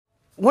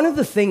One of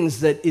the things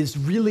that is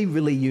really,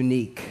 really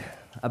unique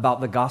about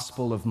the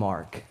Gospel of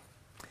Mark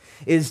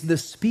is the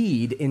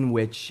speed in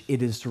which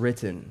it is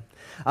written.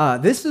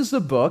 This is a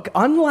book,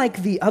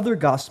 unlike the other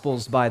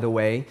Gospels, by the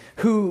way,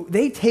 who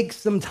they take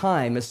some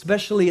time,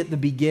 especially at the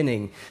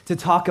beginning, to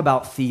talk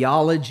about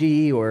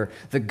theology or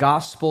the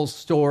Gospel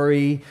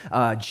story,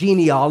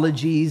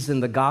 genealogies in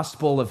the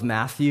Gospel of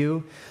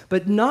Matthew,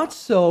 but not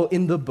so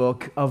in the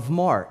book of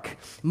Mark.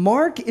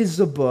 Mark is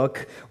a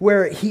book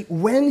where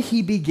when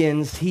he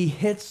begins, he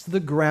hits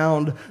the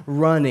ground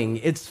running.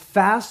 It's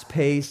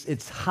fast-paced,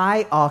 it's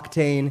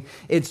high-octane,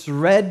 it's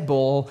Red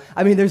Bull.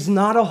 I mean, there's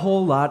not a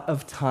whole lot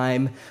of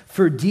time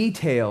for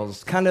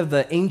details, kind of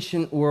the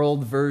ancient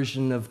world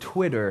version of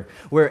Twitter,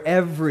 where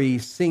every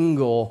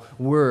single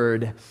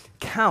word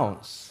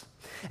counts.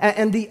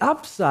 And the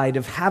upside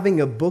of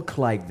having a book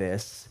like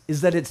this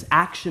is that it's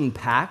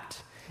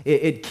action-packed.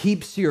 It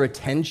keeps your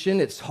attention.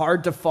 It's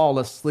hard to fall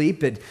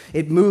asleep.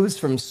 It moves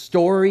from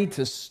story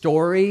to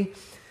story.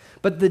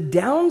 But the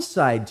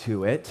downside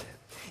to it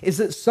is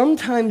that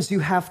sometimes you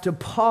have to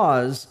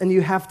pause and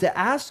you have to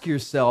ask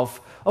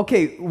yourself,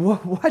 okay,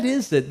 what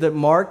is it that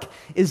Mark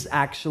is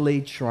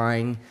actually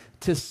trying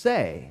to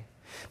say?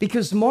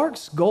 Because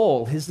Mark's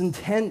goal, his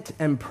intent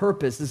and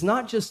purpose is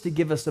not just to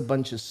give us a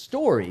bunch of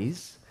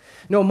stories.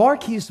 No,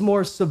 Mark, he's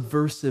more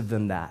subversive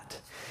than that.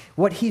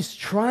 What he's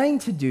trying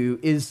to do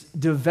is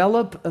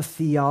develop a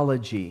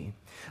theology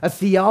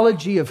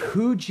of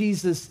who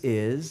Jesus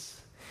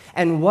is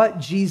and what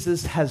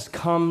Jesus has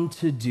come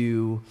to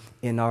do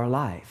in our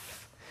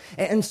life.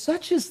 And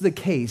such is the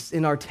case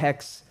in our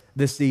text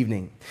this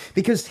evening.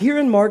 Because here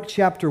in Mark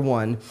chapter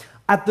 1,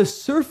 at the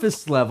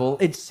surface level,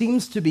 it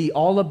seems to be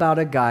all about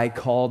a guy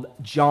called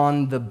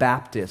John the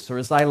Baptist, or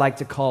as I like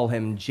to call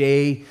him,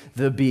 J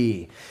the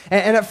B.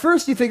 And at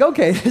first you think,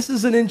 okay, this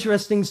is an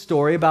interesting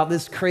story about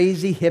this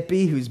crazy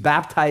hippie who's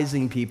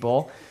baptizing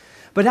people.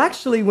 But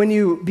actually, when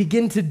you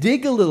begin to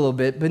dig a little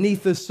bit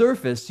beneath the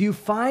surface, you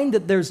find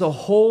that there's a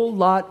whole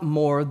lot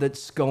more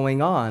that's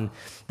going on.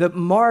 That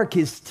Mark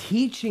is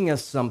teaching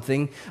us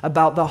something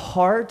about the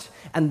heart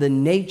and the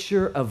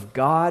nature of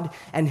God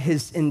and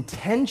his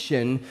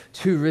intention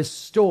to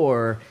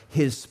restore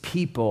his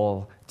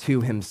people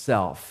to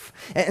himself.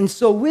 And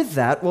so with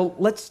that, well,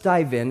 let's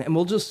dive in, and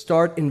we'll just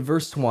start in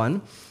verse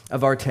 1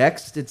 of our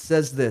text. It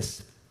says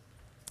this: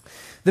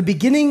 "The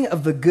beginning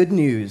of the good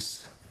news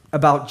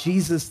about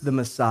Jesus the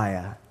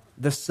Messiah,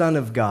 the Son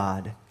of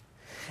God,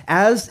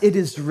 as it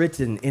is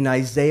written in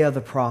Isaiah the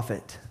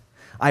prophet,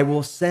 I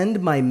will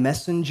send my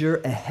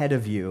messenger ahead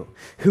of you,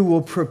 who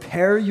will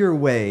prepare your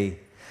way,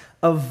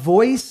 a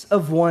voice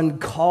of one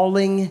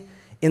calling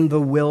in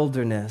the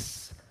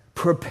wilderness,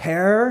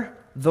 prepare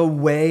the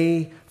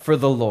way for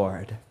the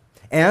Lord,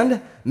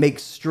 and make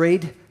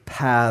straight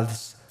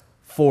paths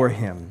for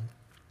him."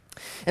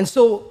 And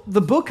so the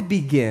book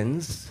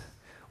begins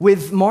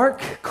with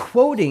Mark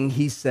quoting,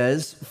 he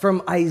says,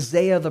 from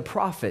Isaiah the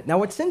prophet. Now,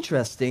 what's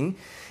interesting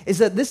is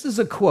that this is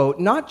a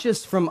quote not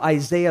just from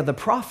Isaiah the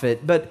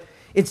prophet, but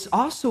it's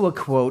also a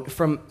quote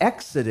from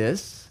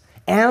Exodus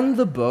and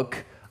the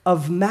book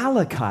of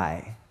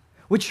Malachi,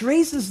 which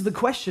raises the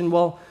question,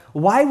 well,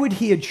 why would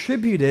he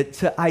attribute it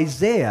to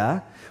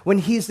Isaiah when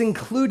he's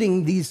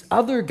including these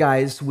other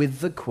guys with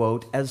the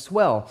quote as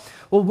well?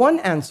 Well, one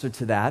answer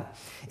to that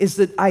is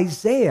that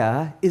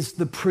Isaiah is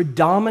the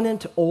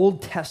predominant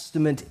Old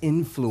Testament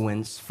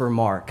influence for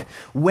Mark.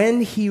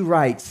 When he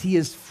writes, he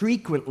is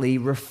frequently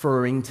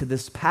referring to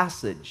this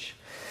passage.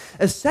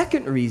 A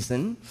second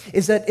reason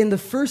is that in the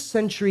first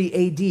century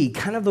AD,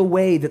 kind of the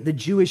way that the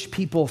Jewish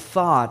people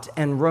thought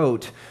and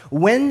wrote,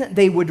 when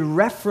they would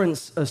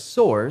reference a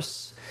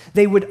source,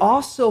 they would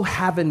also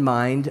have in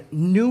mind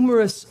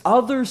numerous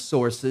other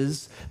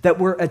sources that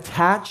were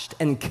attached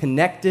and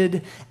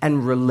connected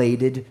and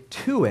related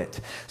to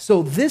it.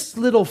 So this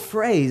little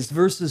phrase,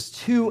 verses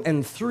 2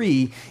 and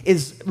 3,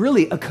 is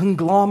really a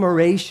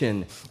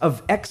conglomeration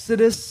of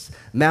Exodus,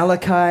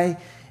 Malachi,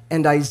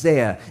 and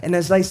Isaiah. And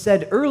as I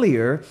said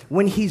earlier,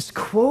 when he's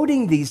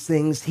quoting these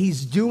things,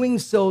 he's doing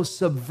so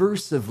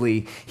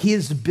subversively. He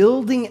is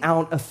building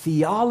out a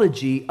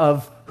theology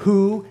of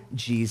who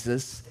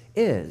Jesus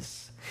is.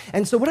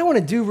 And so what I want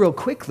to do real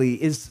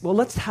quickly is, well,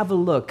 let's have a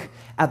look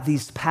at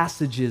these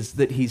passages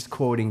that he's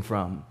quoting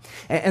from.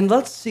 And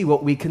let's see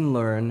what we can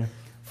learn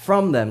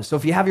from them. So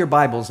if you have your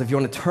Bibles, if you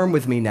want to turn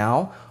with me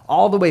now,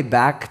 all the way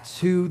back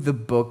to the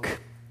book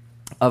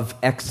of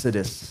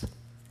Exodus.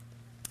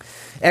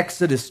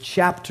 Exodus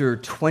chapter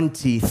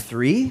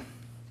 23.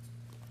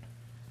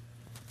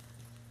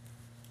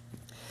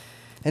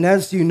 And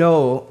as you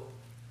know,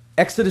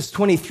 Exodus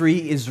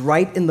 23 is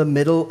right in the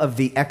middle of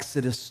the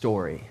Exodus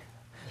story.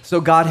 So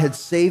God had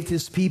saved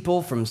his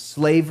people from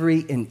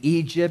slavery in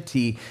Egypt.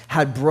 He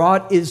had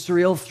brought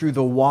Israel through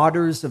the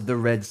waters of the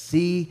Red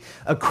Sea,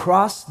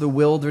 across the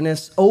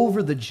wilderness,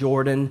 over the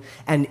Jordan,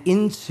 and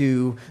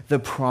into the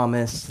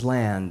promised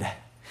land.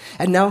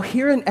 And now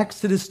here in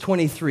Exodus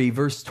 23,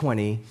 verse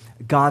 20,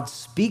 God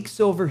speaks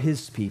over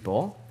his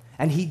people,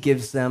 and he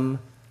gives them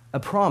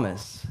a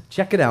promise.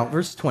 Check it out,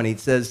 verse 20, it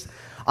says,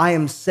 I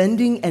am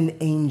sending an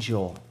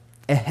angel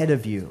ahead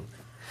of you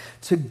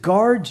to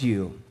guard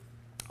you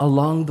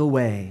along the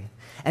way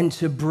and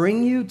to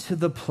bring you to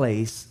the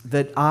place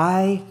that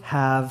I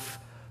have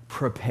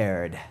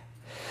prepared.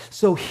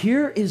 So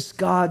here is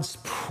God's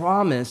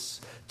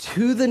promise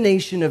to the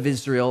nation of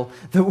Israel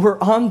that we're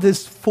on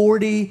this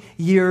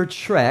 40-year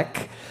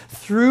trek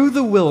through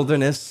the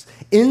wilderness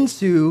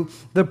into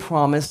the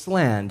promised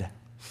land.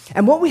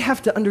 And what we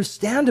have to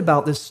understand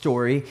about this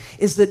story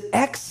is that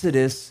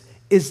Exodus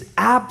is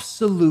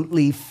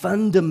absolutely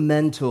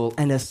fundamental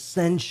and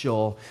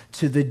essential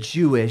to the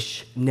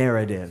Jewish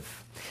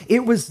narrative.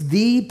 It was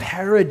the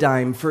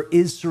paradigm for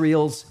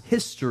Israel's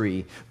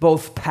history,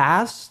 both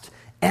past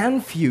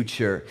and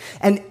future.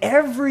 And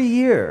every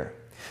year,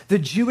 the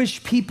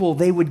Jewish people,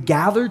 they would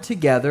gather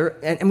together,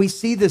 and we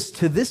see this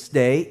to this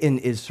day in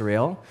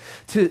Israel,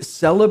 to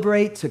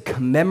celebrate, to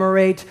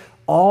commemorate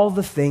all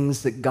the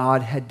things that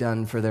God had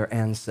done for their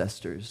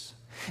ancestors.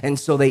 And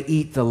so they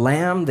eat the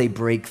lamb, they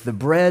break the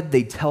bread,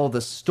 they tell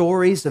the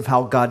stories of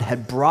how God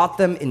had brought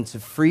them into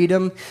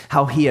freedom,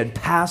 how he had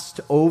passed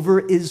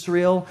over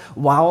Israel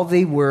while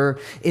they were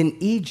in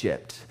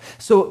Egypt.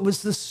 So it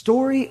was the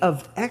story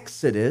of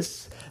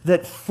Exodus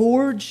that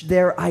forged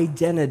their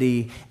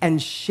identity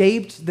and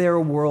shaped their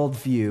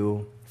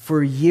worldview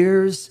for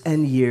years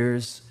and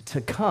years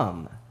to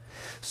come.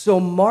 So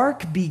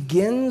Mark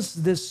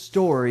begins this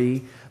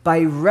story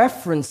by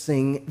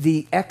referencing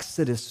the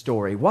Exodus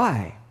story.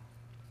 Why?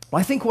 Well,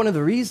 I think one of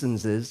the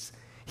reasons is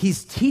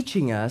he's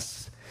teaching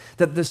us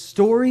that the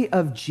story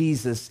of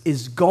Jesus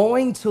is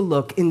going to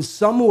look in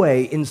some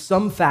way, in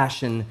some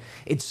fashion,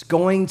 it's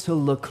going to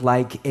look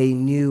like a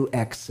new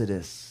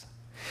Exodus.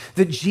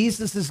 That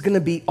Jesus is going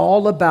to be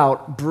all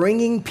about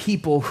bringing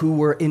people who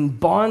were in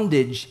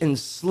bondage and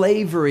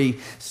slavery,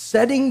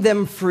 setting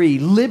them free,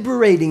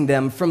 liberating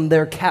them from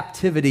their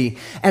captivity,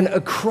 and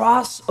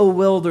across a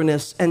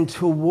wilderness and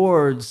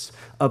towards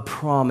a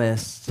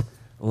promised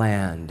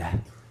land.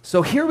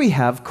 So here we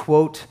have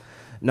quote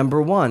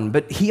number 1,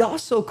 but he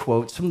also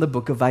quotes from the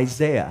book of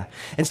Isaiah.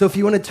 And so if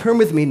you want to turn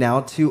with me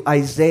now to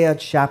Isaiah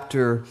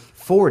chapter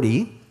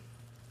 40,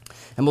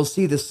 and we'll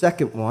see the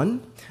second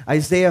one.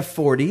 Isaiah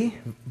 40,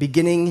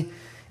 beginning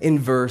in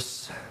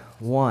verse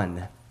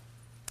 1.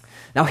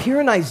 Now, here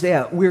in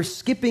Isaiah, we're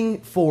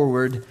skipping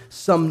forward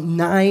some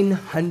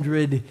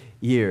 900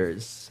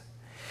 years.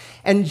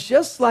 And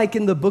just like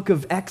in the book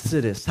of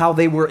Exodus, how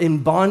they were in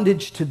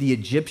bondage to the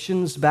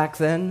Egyptians back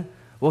then,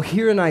 well,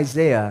 here in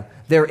Isaiah,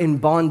 they're in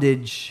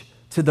bondage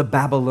to the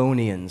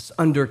Babylonians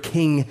under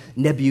King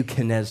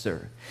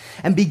Nebuchadnezzar.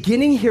 And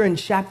beginning here in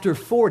chapter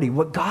 40,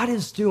 what God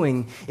is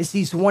doing is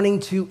he's wanting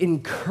to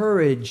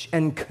encourage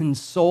and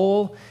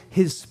console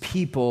his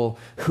people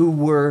who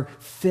were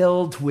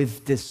filled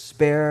with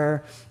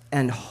despair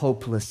and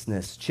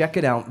hopelessness. Check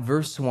it out,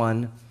 verse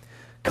 1.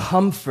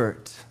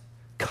 Comfort,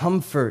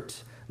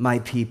 comfort my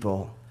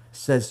people,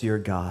 says your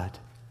God.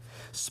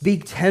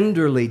 Speak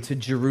tenderly to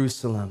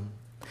Jerusalem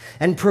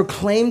and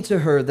proclaim to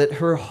her that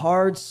her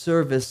hard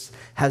service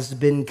has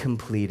been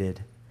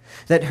completed,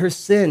 that her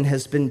sin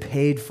has been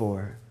paid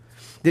for,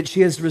 that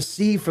she has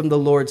received from the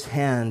Lord's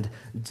hand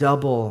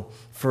double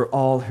for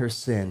all her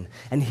sin.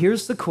 And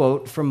here's the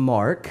quote from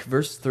Mark,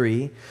 verse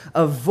 3,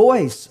 a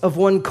voice of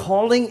one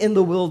calling in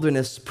the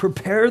wilderness,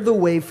 prepare the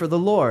way for the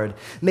Lord,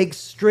 make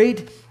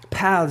straight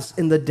paths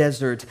in the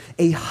desert,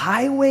 a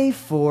highway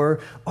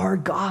for our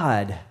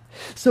God.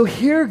 So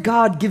here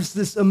God gives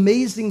this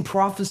amazing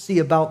prophecy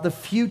about the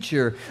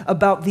future,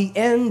 about the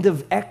end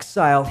of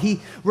exile. He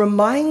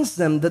reminds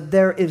them that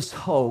there is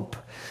hope,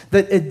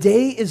 that a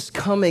day is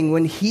coming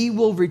when he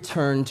will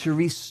return to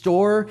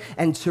restore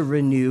and to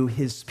renew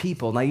his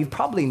people. Now, you've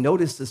probably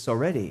noticed this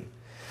already,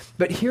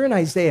 but here in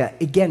Isaiah,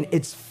 again,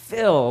 it's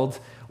filled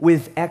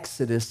with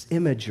Exodus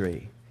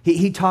imagery.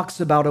 He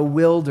talks about a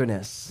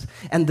wilderness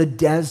and the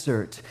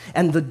desert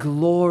and the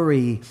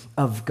glory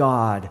of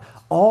God.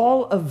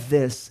 All of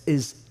this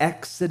is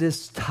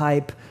Exodus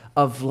type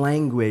of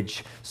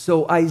language.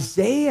 So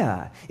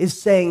Isaiah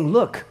is saying,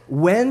 look,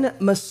 when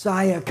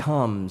Messiah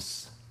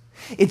comes,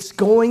 it's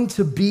going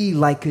to be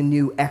like a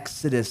new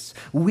Exodus.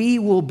 We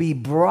will be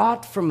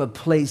brought from a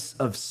place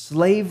of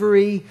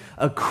slavery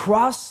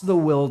across the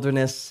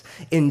wilderness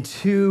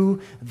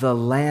into the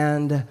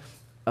land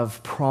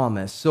of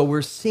promise. So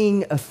we're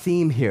seeing a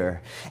theme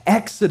here.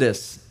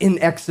 Exodus in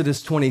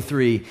Exodus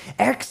 23,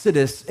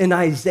 Exodus in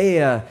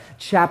Isaiah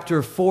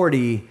chapter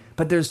 40,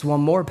 but there's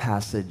one more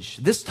passage.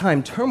 This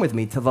time, turn with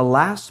me to the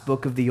last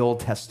book of the Old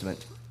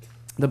Testament,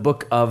 the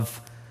book of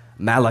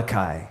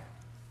Malachi,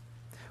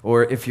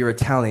 or if you're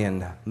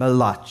Italian,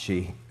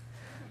 Malachi,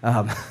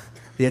 the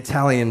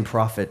Italian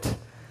prophet.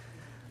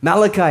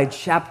 Malachi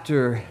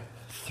chapter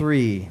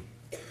 3.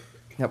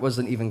 That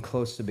wasn't even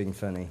close to being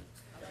funny.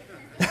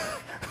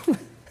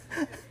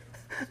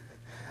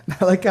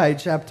 Malachi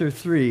chapter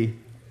 3,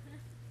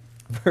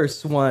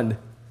 verse 1.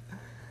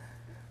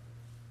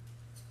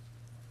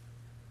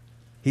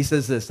 He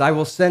says this, I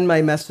will send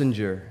my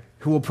messenger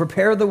who will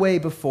prepare the way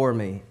before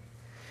me.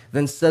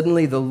 Then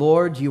suddenly the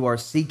Lord you are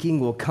seeking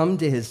will come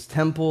to his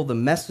temple. The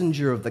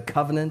messenger of the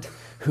covenant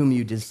whom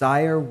you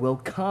desire will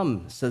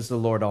come, says the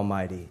Lord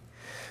Almighty.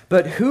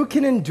 But who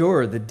can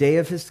endure the day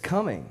of his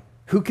coming?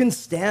 Who can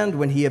stand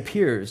when he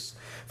appears?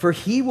 For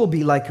he will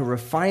be like a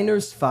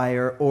refiner's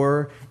fire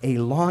or a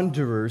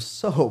launderer's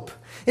soap.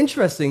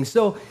 Interesting.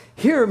 So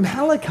here,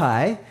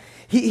 Malachi,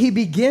 he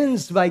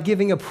begins by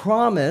giving a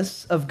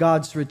promise of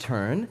God's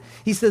return.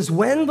 He says,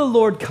 when the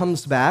Lord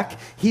comes back,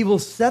 he will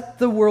set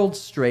the world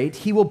straight.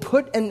 He will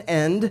put an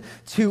end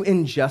to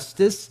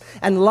injustice.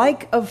 And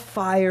like a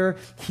fire,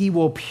 he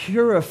will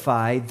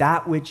purify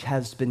that which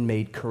has been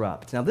made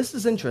corrupt. Now, this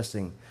is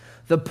interesting.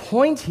 The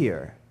point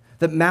here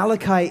that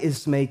Malachi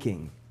is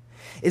making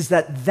is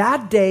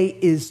that day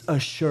is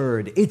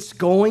assured. It's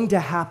going to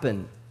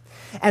happen.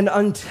 And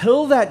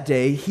until that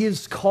day, he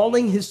is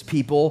calling his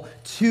people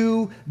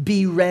to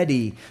be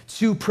ready,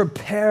 to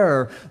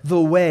prepare the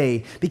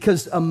way,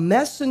 because a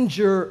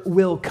messenger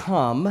will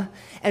come,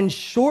 and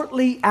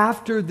shortly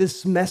after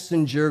this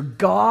messenger,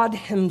 God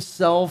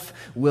himself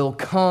will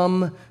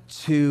come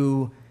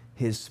to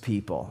his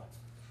people.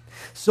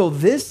 So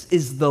this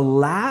is the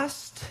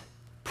last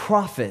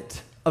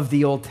prophet of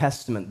the Old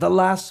Testament, the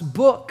last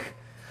book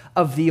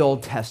of the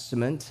Old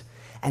Testament,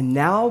 and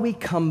now we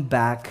come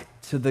back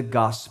to the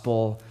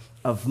Gospel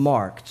of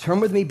Mark. Turn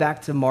with me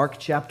back to Mark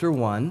chapter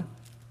 1.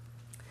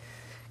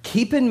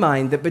 Keep in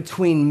mind that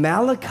between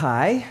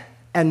Malachi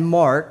and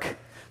Mark,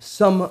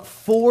 some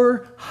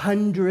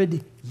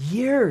 400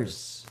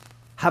 years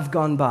have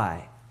gone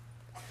by.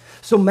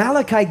 So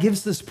Malachi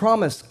gives this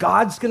promise.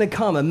 God's going to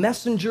come. A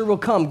messenger will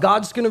come.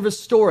 God's going to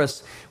restore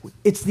us.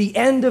 It's the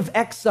end of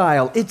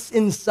exile. It's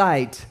in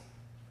sight.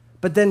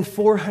 But then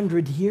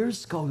 400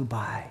 years go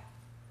by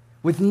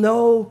with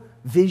no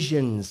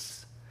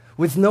visions,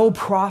 with no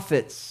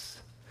prophets,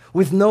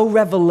 with no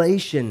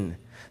revelation.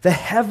 The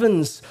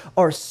heavens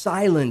are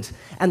silent,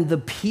 and the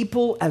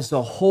people as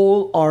a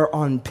whole are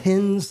on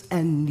pins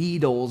and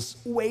needles,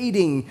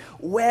 waiting.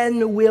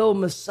 When will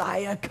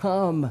Messiah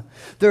come?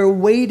 They're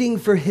waiting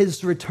for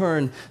his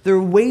return.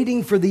 They're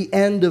waiting for the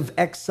end of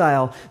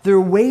exile. They're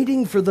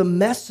waiting for the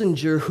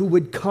messenger who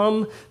would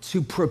come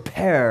to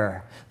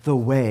prepare the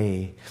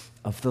way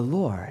of the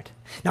Lord.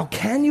 Now,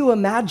 can you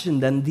imagine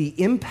then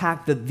the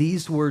impact that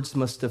these words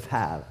must have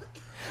had?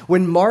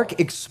 When Mark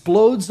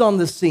explodes on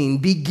the scene,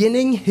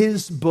 beginning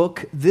his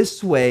book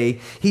this way,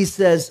 he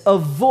says, a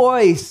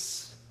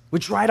voice,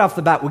 which right off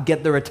the bat would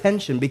get their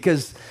attention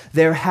because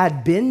there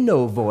had been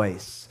no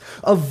voice.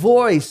 A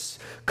voice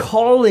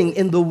calling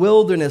in the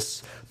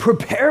wilderness,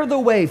 prepare the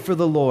way for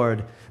the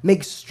Lord,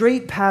 make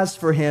straight paths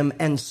for him.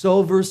 And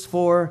so, verse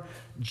 4,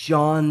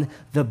 John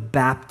the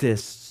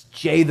Baptist,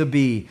 J the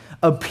B,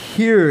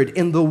 appeared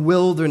in the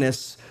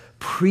wilderness,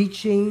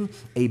 preaching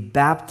a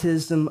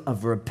baptism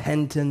of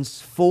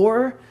repentance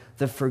for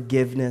the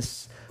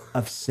forgiveness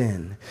of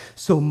sin.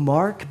 So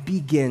Mark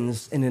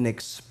begins in an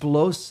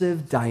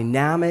explosive,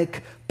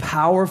 dynamic,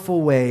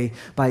 powerful way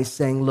by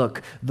saying,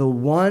 look, the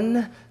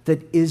one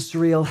that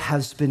Israel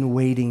has been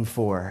waiting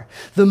for,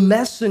 the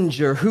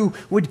messenger who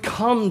would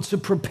come to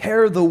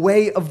prepare the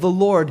way of the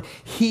Lord,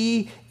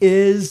 he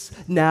is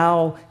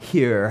now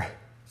here.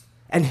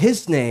 And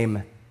his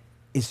name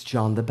is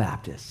John the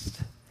Baptist.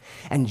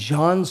 And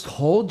John's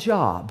whole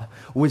job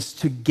was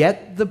to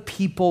get the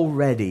people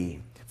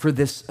ready for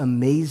this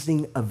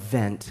amazing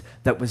event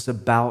that was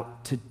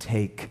about to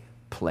take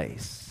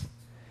place.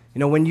 You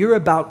know, when you're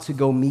about to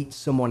go meet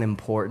someone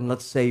important,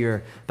 let's say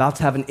you're about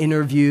to have an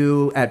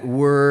interview at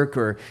work,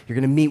 or you're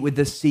going to meet with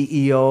the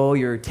CEO,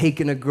 you're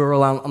taking a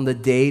girl out on the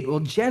date, well,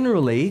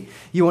 generally,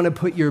 you want to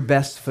put your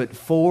best foot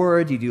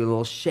forward, you do a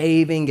little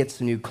shaving, get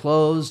some new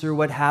clothes or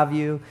what have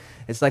you.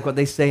 It's like what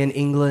they say in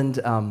England,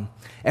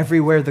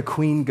 everywhere the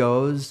queen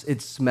goes,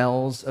 it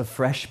smells of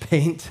fresh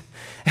paint.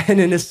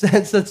 And in a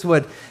sense, that's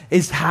what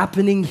is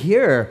happening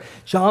here.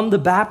 John the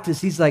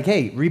Baptist, he's like,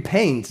 hey,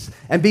 repaint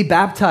and be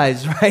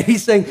baptized, right?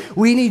 He's saying,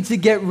 we need to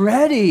get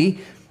ready.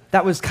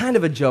 That was kind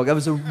of a joke. That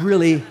was a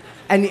really,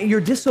 and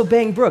you're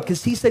disobeying Brooke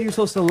because he said you're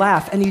supposed to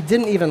laugh, and he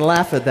didn't even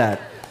laugh at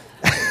that.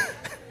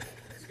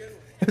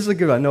 It was a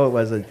good one. No, it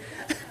wasn't.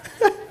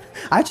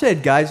 I actually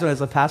had guys when I was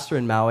a pastor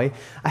in Maui.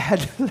 I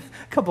had a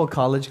couple of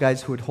college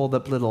guys who would hold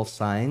up little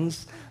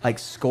signs, like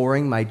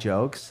scoring my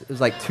jokes. It was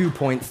like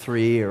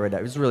 2.3 or whatever.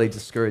 It was really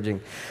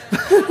discouraging.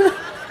 But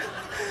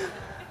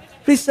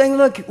he's saying,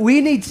 look,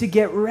 we need to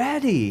get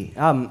ready.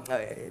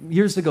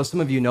 Years ago, some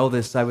of you know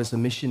this, I was a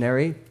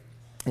missionary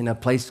in a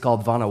place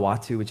called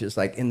Vanuatu, which is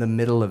like in the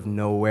middle of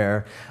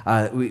nowhere.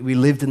 We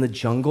lived in the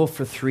jungle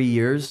for 3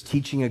 years,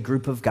 teaching a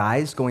group of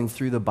guys, going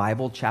through the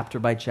Bible chapter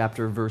by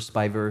chapter, verse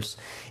by verse.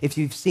 If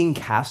you've seen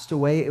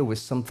Castaway, it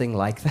was something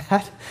like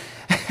that.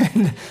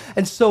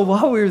 And so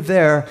while we were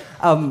there,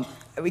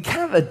 we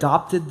kind of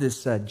adopted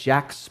this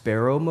Jack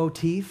Sparrow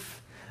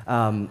motif,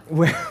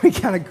 where we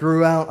kind of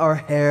grew out our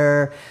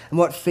hair, and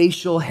what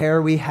facial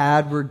hair we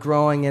had, we're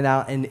growing it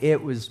out, and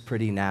it was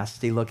pretty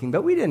nasty looking,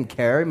 but we didn't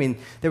care. I mean,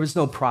 there was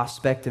no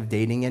prospect of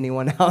dating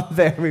anyone out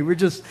there. I mean, we're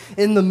just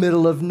in the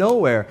middle of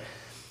nowhere.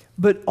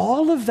 But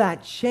all of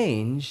that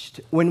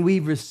changed when we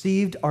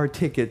received our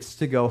tickets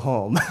to go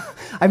home.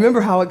 I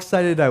remember how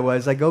excited I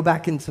was. I go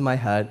back into my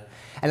hut,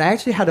 and I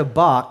actually had a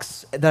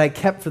box that I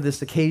kept for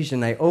this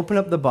occasion. I open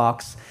up the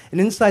box,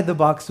 and inside the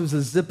box was a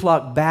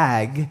Ziploc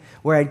bag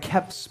where I'd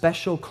kept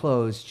special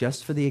clothes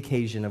just for the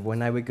occasion of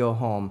when I would go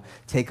home.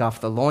 Take off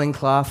the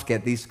loincloth,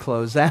 get these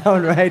clothes out,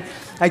 right?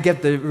 I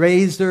get the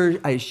razor,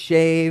 I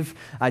shave,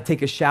 I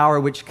take a shower,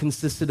 which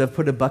consisted of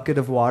put a bucket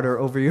of water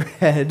over your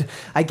head.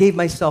 I gave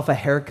myself a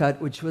haircut,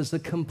 which was a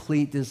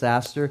complete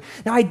disaster.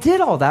 Now, I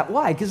did all that.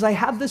 Why? Because I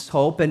had this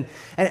hope, and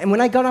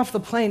when I got off the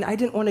plane, I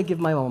didn't want to give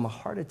my mom a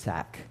heart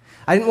attack.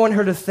 I didn't want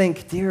her to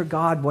think, dear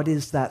God, what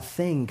is that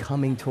thing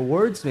coming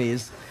towards me?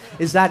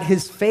 Is that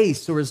his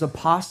face, or is a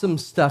possum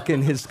stuck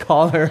in his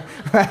collar,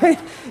 right?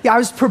 Yeah, I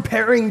was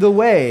preparing the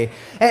way.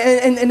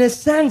 And in a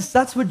sense,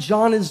 that's what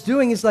John is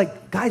doing. He's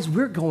like, guys,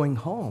 we're going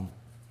home.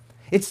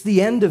 It's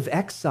the end of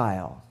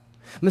exile.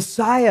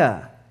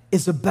 Messiah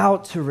is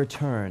about to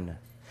return.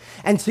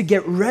 And to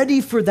get ready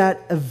for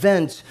that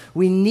event,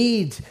 we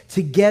need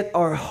to get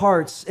our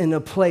hearts in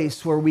a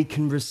place where we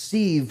can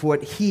receive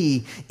what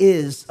he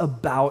is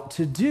about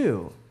to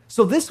do.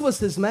 So this was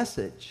his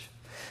message.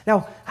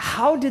 Now,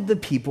 how did the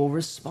people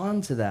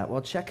respond to that?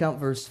 Well, check out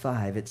verse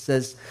 5. It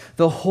says,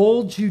 the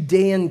whole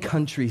Judean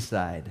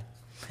countryside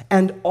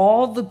and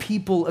all the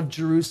people of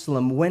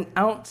Jerusalem went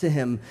out to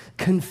him,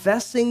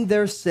 confessing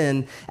their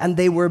sin, and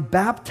they were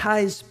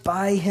baptized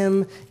by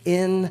him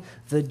in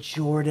the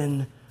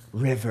Jordan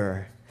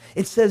River.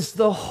 It says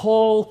the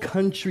whole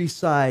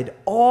countryside,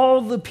 all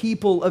the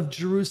people of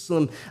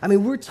Jerusalem. I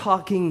mean, we're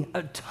talking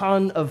a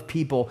ton of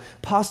people,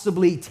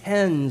 possibly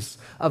tens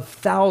of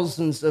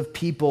thousands of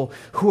people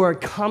who are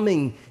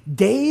coming,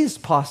 days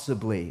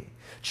possibly,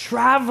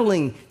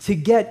 traveling to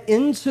get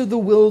into the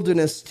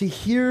wilderness to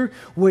hear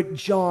what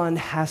John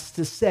has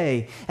to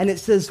say. And it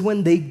says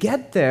when they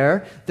get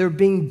there, they're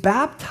being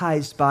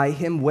baptized by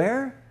him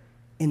where?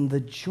 In the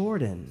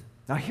Jordan.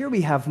 Now here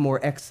we have more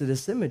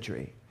Exodus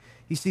imagery.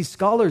 You see,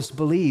 scholars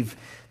believe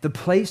the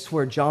place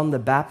where John the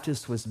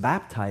Baptist was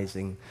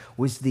baptizing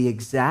was the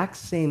exact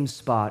same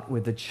spot where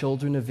the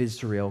children of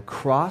Israel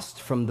crossed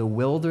from the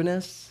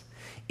wilderness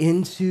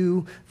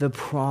into the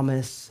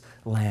promised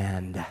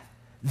land.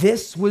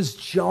 This was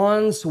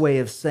John's way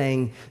of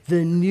saying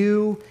the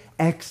new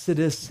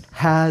Exodus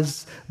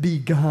has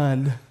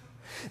begun.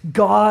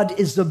 God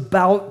is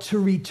about to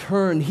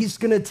return. He's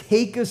going to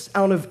take us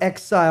out of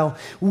exile.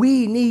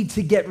 We need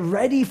to get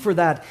ready for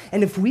that.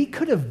 And if we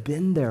could have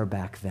been there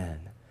back then,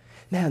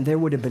 man, there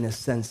would have been a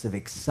sense of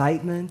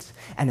excitement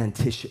and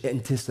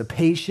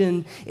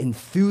anticipation,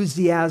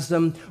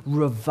 enthusiasm.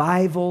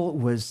 Revival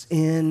was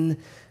in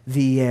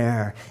the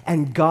air.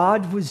 And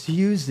God was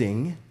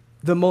using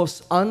the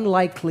most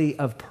unlikely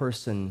of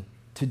person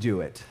to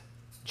do it.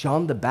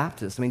 John the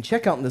Baptist. I mean,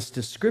 check out this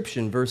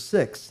description, verse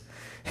 6.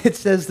 It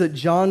says that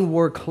John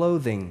wore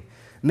clothing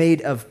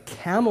made of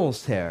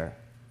camel's hair,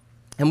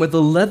 and with a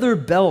leather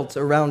belt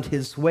around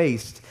his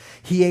waist,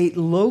 he ate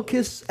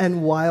locusts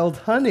and wild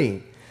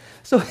honey.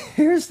 So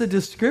here's the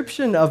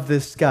description of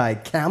this guy.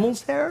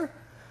 Camel's hair,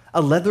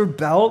 a leather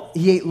belt,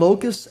 he ate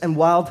locusts and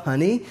wild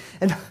honey.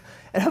 And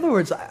in other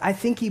words, I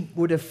think he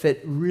would have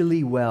fit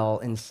really well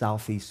in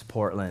Southeast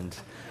Portland,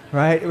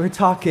 right? We're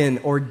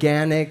talking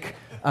organic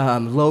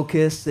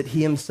locusts that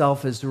he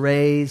himself has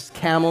raised,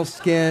 camel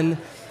skin,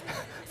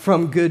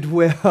 from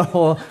Goodwill,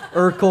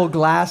 Urkel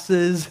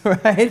glasses,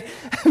 right?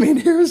 I mean,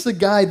 here's a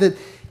guy that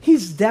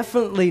he's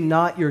definitely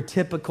not your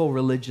typical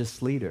religious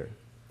leader.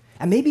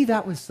 And maybe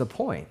that was the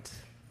point.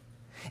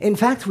 In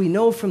fact, we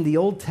know from the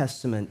Old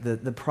Testament,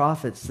 the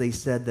prophets, they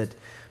said that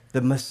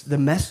the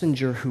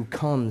messenger who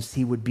comes,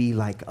 he would be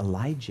like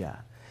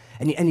Elijah.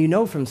 And you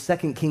know from 2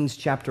 Kings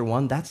chapter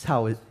 1, that's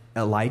how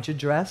Elijah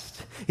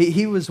dressed.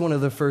 He was one of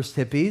the first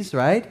hippies,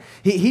 right?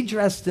 He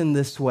dressed in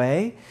this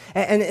way.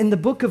 And in the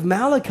book of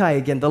Malachi,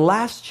 again, the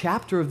last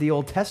chapter of the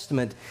Old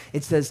Testament,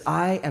 it says,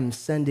 I am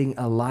sending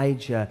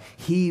Elijah.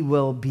 He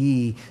will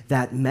be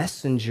that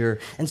messenger.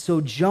 And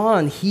so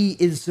John, he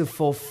is the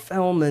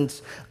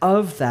fulfillment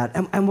of that.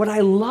 And what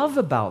I love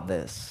about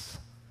this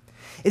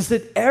is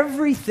that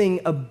everything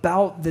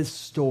about this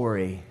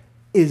story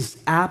is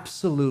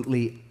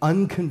absolutely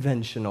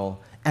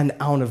unconventional and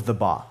out of the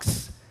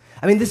box.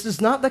 I mean, this is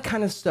not the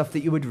kind of stuff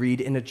that you would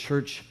read in a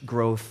church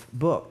growth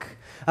book.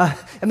 I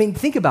mean,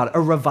 think about it.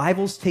 A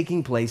revival's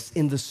taking place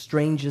in the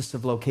strangest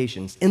of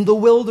locations, in the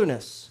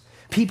wilderness.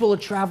 People are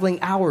traveling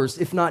hours,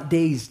 if not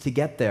days, to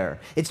get there.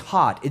 It's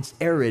hot, it's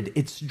arid,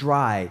 it's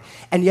dry.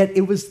 And yet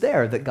it was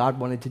there that God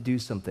wanted to do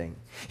something.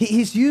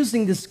 He's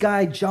using this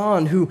guy,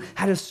 John, who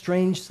had a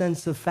strange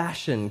sense of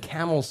fashion,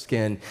 camel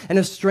skin, and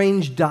a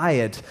strange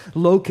diet,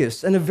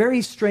 locusts, and a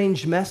very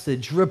strange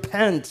message,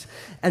 repent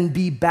and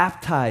be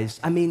baptized.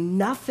 I mean,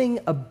 nothing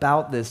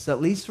about this, at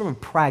least from a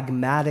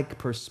pragmatic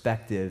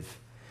perspective,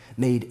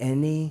 made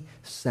any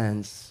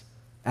sense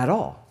at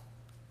all.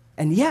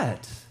 And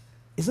yet,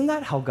 isn't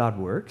that how God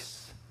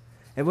works?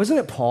 And wasn't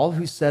it Paul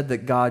who said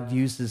that God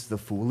uses the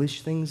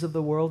foolish things of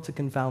the world to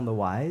confound the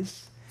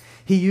wise?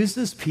 He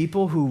uses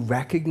people who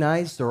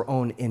recognize their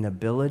own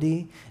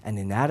inability and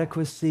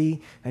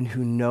inadequacy and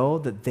who know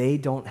that they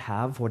don't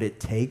have what it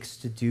takes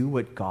to do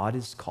what God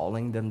is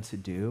calling them to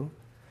do.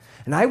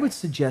 And I would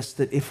suggest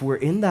that if we're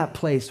in that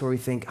place where we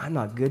think, I'm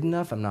not good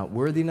enough, I'm not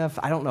worthy enough,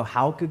 I don't know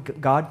how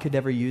God could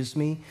ever use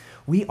me,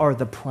 we are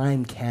the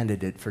prime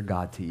candidate for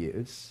God to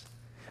use.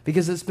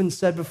 Because it's been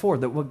said before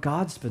that what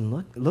God's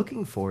been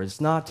looking for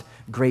is not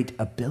great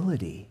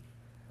ability,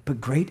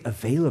 but great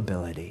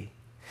availability.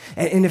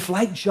 And if,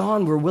 like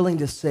John, we're willing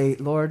to say,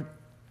 Lord,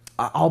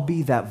 I'll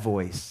be that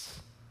voice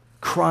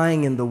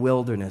crying in the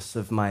wilderness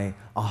of my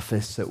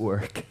office at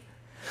work.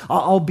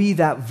 I'll be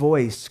that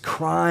voice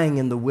crying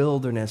in the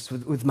wilderness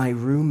with my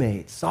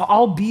roommates.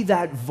 I'll be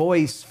that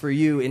voice for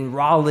you in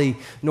Raleigh,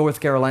 North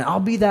Carolina. I'll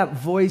be that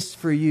voice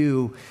for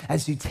you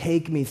as you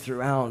take me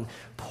throughout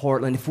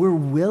Portland. If we're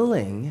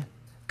willing,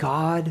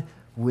 God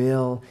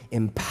will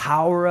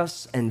empower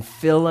us and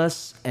fill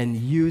us and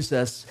use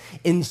us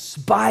in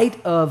spite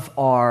of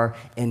our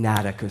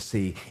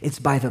inadequacy. It's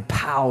by the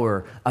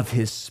power of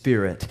his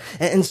Spirit.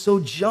 And so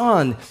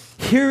John,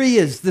 here he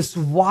is, this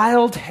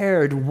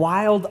wild-haired,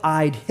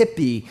 wild-eyed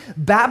hippie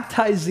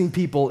baptizing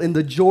people in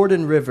the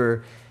Jordan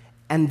River.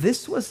 And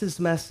this was his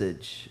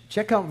message.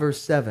 Check out verse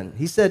 7.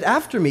 He said,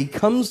 "After me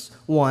comes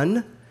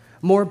one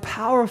more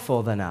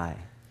powerful than I,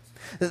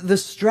 the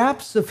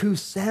straps of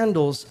whose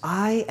sandals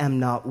I am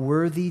not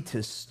worthy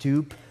to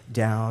stoop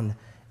down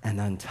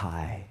and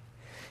untie."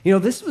 You know,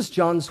 this was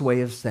John's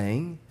way of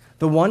saying,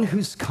 the one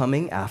who's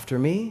coming after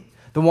me,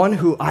 the one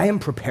who I am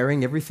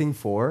preparing everything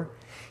for,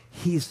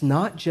 he's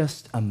not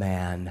just a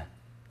man.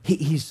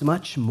 He's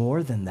much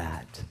more than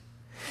that.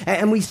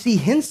 And we see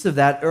hints of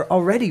that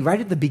already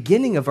right at the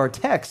beginning of our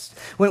text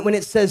when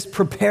it says,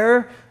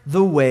 prepare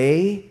the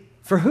way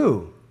for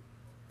who?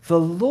 The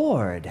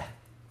Lord.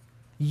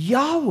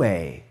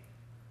 Yahweh.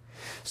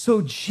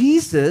 So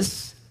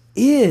Jesus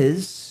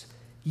is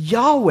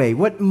Yahweh.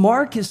 What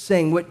Mark is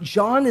saying, what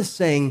John is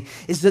saying,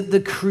 is that the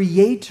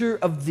creator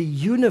of the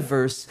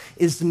universe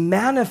is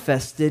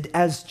manifested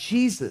as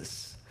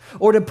Jesus.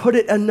 Or to put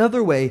it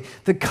another way,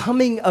 the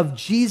coming of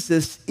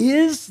Jesus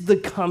is the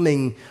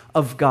coming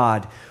of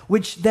God,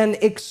 which then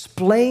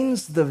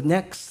explains the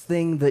next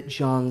thing that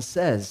John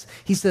says.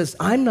 He says,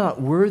 I'm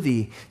not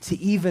worthy to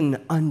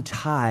even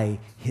untie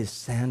his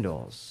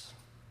sandals.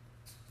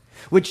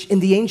 Which in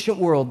the ancient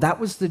world, that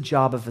was the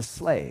job of a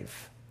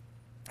slave.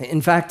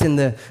 In fact, in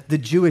the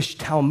Jewish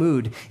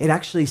Talmud, it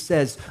actually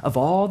says, of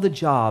all the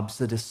jobs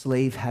that a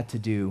slave had to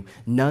do,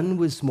 none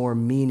was more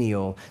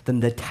menial than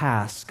the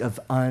task of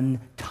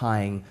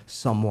untying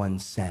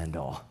someone's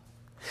sandal.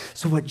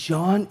 So what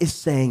John is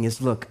saying is,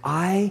 look,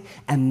 I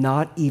am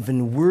not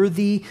even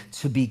worthy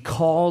to be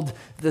called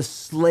the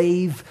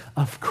slave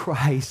of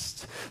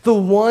Christ, the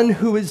one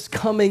who is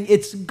coming.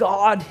 It's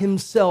God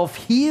himself.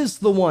 He is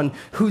the one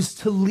who's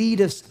to lead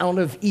us out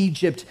of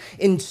Egypt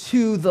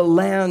into the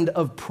land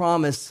of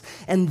promise.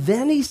 And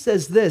then he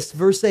says this,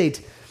 verse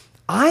 8,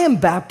 I am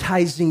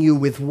baptizing you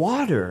with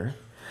water,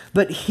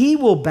 but he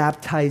will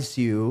baptize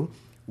you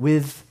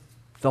with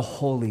the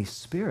Holy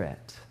Spirit.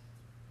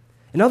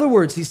 In other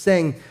words, he's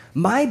saying,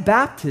 my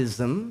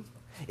baptism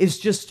is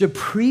just a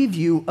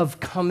preview of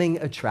coming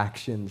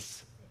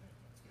attractions.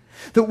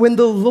 That when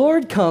the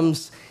Lord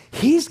comes,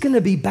 he's going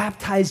to be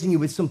baptizing you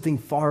with something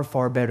far,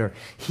 far better.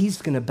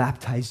 He's going to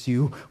baptize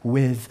you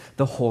with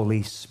the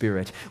Holy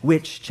Spirit,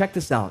 which, check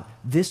this out,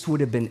 this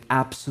would have been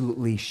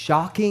absolutely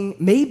shocking,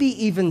 maybe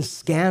even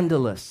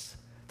scandalous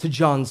to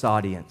John's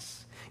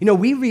audience. You know,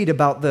 we read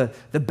about the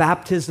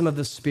baptism of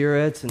the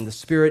Spirit and the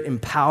Spirit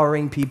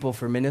empowering people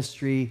for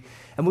ministry.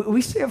 And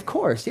we say, of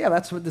course, yeah,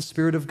 that's what the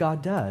Spirit of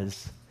God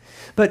does.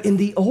 But in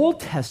the Old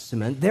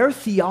Testament, their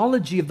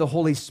theology of the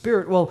Holy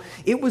Spirit, well,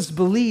 it was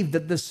believed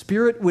that the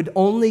Spirit would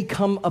only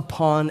come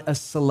upon a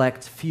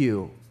select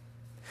few.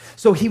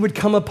 So he would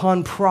come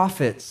upon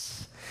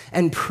prophets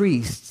and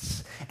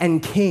priests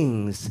and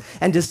kings.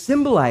 And to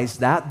symbolize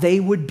that, they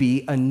would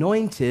be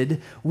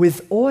anointed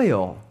with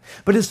oil.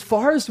 But as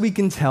far as we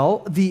can tell,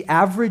 the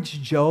average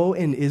Joe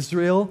in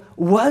Israel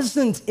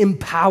wasn't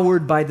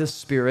empowered by the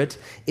Spirit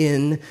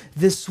in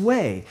this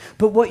way.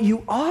 But what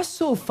you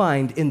also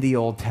find in the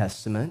Old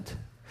Testament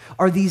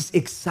are these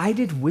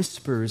excited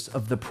whispers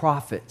of the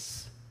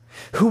prophets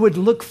who would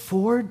look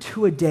forward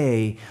to a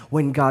day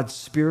when God's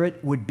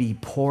Spirit would be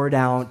poured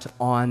out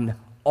on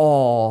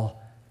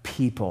all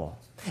people.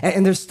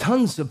 And there's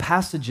tons of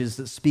passages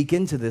that speak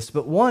into this,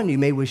 but one you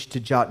may wish to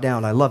jot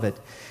down. I love it.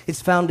 It's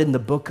found in the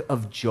book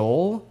of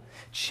Joel,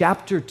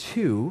 chapter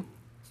 2,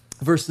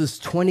 verses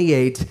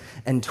 28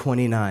 and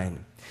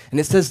 29. And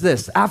it says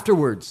this,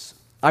 afterwards,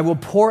 I will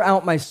pour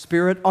out my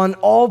Spirit on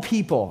all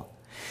people.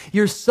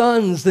 Your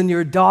sons and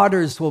your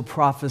daughters will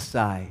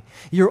prophesy.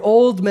 Your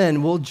old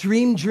men will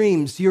dream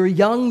dreams. Your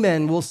young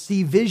men will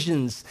see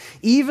visions.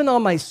 Even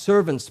on my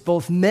servants,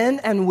 both men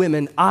and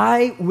women,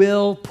 I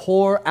will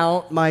pour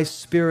out my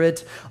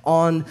Spirit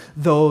on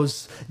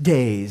those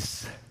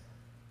days.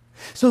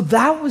 So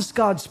that was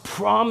God's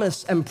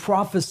promise and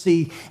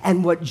prophecy.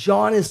 And what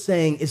John is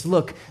saying is,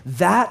 look,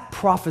 that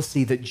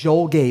prophecy that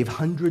Joel gave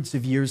hundreds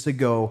of years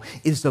ago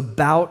is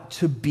about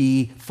to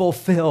be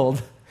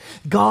fulfilled.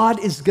 God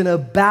is going to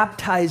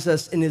baptize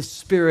us in his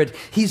Spirit.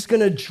 He's going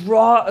to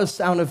draw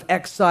us out of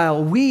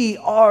exile. We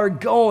are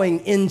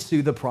going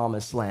into the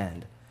promised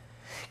land.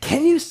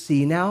 Can you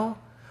see now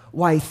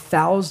why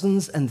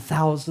thousands and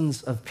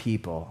thousands of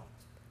people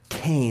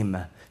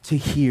came to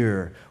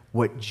hear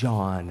what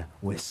John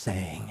was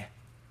saying?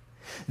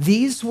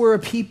 These were a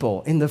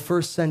people in the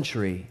first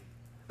century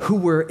who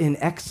were in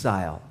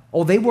exile.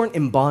 Oh, they weren't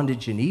in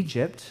bondage in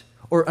Egypt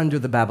or under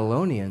the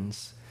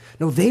Babylonians.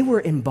 No, they were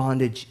in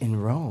bondage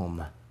in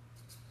Rome.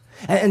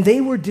 And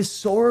they were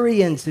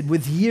disoriented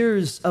with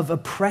years of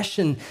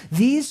oppression.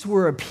 These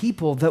were a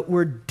people that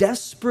were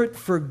desperate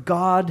for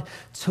God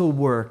to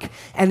work.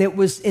 And it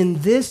was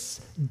in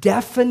this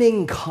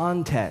deafening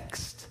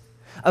context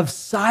of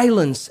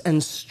silence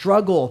and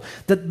struggle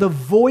that the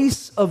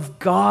voice of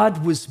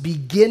God was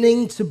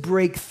beginning to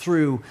break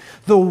through.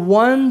 The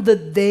one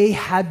that they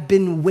had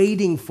been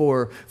waiting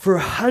for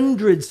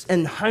hundreds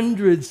and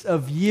hundreds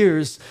of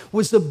years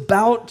was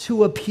about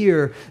to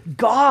appear.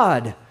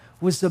 God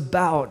was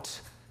about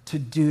to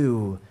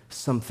do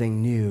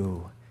something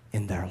new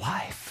in their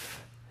life.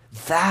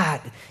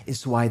 That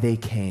is why they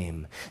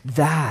came.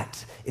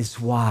 That is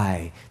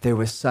why there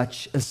was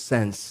such a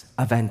sense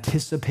of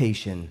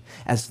anticipation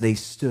as they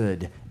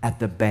stood at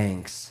the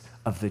banks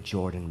of the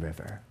Jordan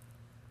River.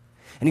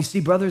 And you see,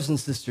 brothers and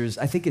sisters,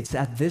 I think it's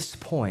at this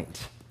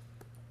point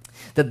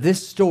that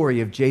this story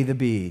of J the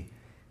Bee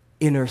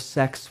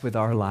intersects with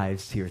our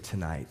lives here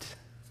tonight.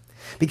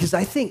 Because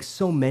I think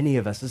so many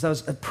of us, as I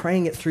was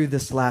praying it through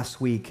this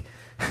last week,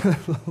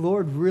 the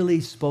Lord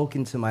really spoke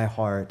into my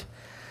heart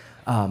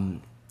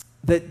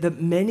that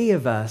many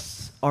of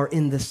us are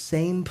in the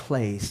same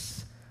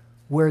place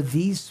where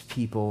these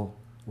people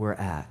were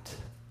at.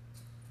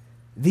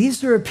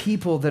 These are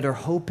people that are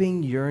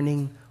hoping,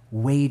 yearning,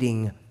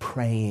 waiting,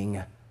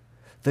 praying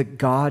that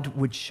God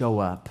would show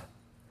up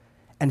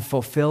and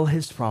fulfill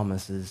his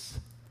promises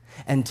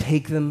and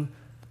take them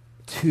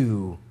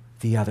to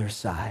the other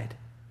side.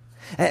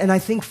 And I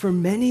think for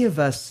many of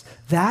us,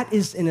 that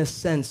is in a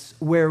sense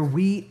where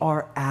we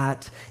are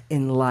at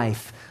in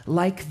life.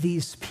 Like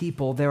these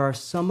people, there are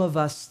some of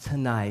us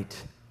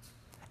tonight,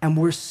 and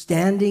we're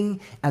standing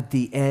at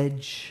the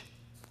edge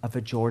of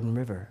a Jordan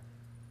River.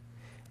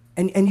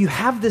 And you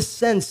have this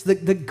sense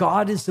that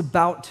God is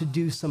about to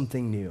do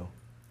something new.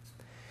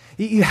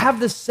 You have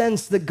this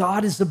sense that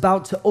God is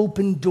about to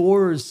open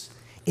doors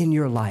in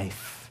your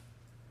life.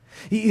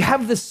 You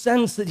have the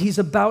sense that he's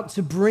about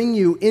to bring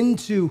you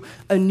into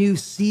a new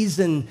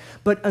season.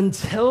 But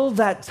until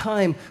that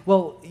time,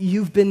 well,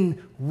 you've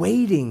been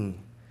waiting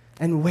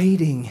and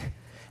waiting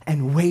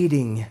and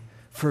waiting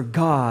for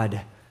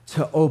God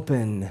to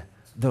open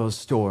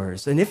those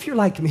doors. And if you're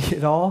like me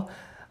at all,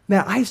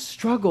 man, I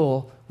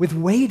struggle with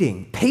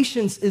waiting.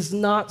 Patience is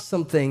not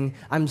something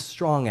I'm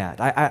strong at.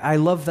 I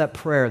love that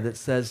prayer that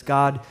says,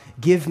 God,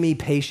 give me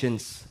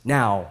patience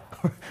now.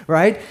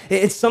 Right?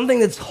 It's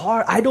something that's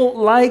hard. I don't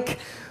like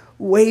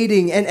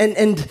waiting.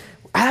 And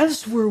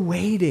as we're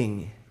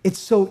waiting, it's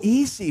so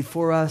easy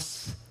for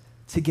us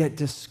to get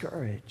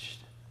discouraged.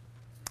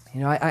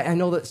 You know, I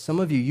know that some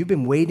of you, you've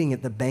been waiting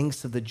at the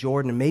banks of the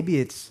Jordan, and maybe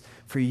it's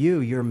for you,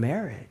 your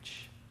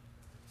marriage.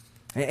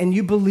 And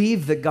you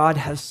believe that God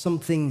has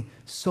something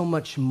so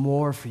much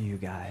more for you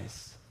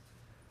guys.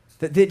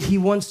 That he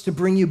wants to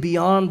bring you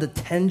beyond the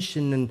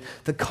tension and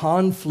the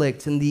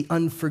conflict and the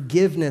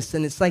unforgiveness.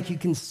 And it's like you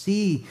can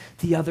see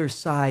the other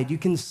side. You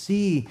can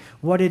see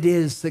what it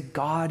is that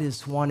God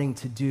is wanting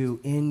to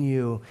do in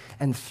you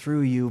and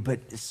through you.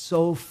 But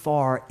so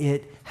far,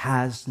 it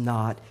has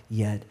not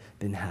yet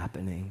been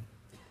happening.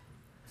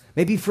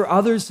 Maybe for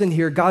others in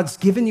here, God's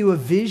given you a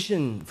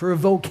vision for a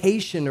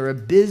vocation or a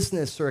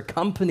business or a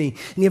company,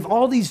 and you have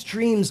all these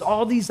dreams,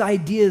 all these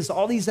ideas,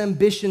 all these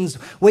ambitions,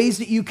 ways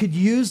that you could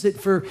use it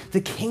for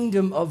the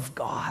kingdom of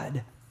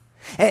God.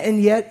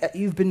 And yet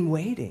you've been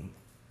waiting.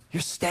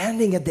 You're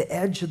standing at the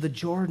edge of the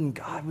Jordan.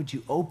 God, would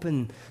you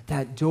open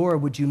that door?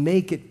 Would you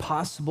make it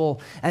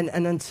possible? And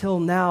until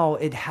now,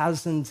 it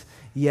hasn't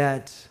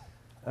yet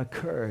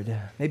occurred.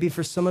 Maybe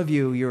for some of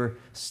you, you're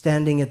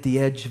standing at the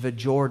edge of a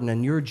Jordan,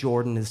 and your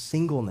Jordan is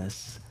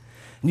singleness.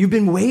 And you've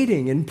been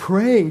waiting and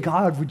praying,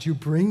 God, would you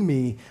bring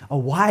me a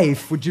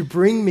wife? Would you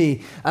bring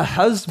me a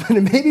husband?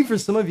 And maybe for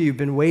some of you, you've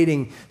been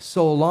waiting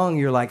so long,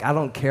 you're like, I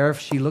don't care if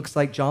she looks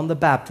like John the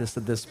Baptist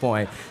at this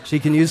point. She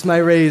can use my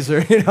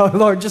razor. You know,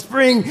 Lord, just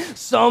bring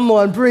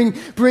someone,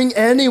 bring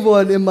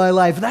anyone in my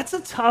life. That's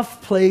a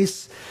tough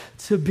place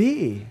to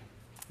be.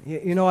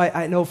 You know,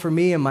 I know for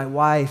me and my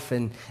wife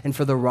and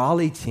for the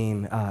Raleigh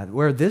team,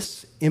 where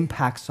this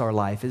impacts our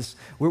life is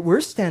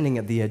we're standing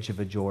at the edge of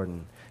a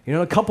Jordan. You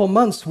know, in a couple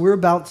months, we're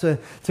about to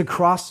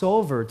cross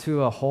over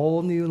to a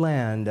whole new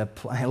land,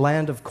 a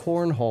land of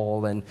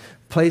cornhole and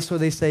place where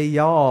they say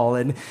y'all.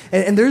 And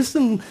there's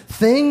some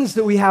things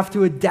that we have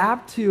to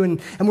adapt to. And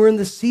we're in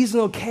the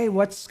season, okay,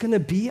 what's going to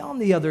be on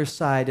the other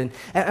side?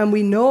 And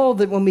we know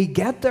that when we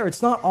get there,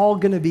 it's not all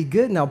going to be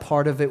good. Now,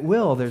 part of it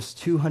will. There's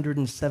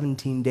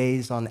 217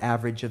 days on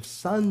average of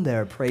sun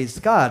there. Praise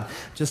God.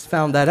 Just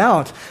found that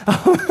out.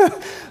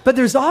 But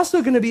there's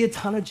also going to be a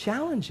ton of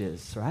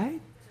challenges,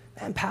 right?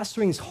 And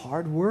pastoring is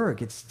hard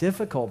work. It's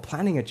difficult.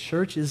 Planning a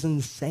church is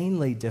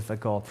insanely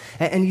difficult.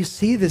 And you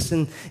see this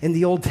in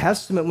the Old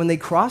Testament. When they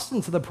crossed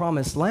into the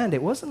promised land,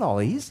 it wasn't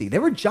all easy.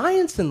 There were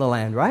giants in the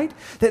land, right?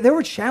 There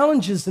were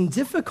challenges and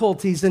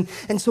difficulties.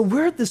 And so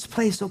we're at this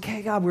place,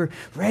 okay, God, we're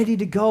ready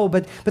to go.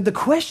 But the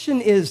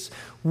question is,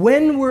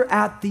 when we're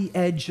at the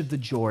edge of the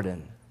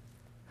Jordan,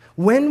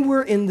 when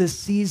we're in the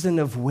season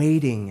of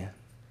waiting,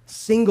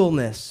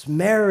 singleness,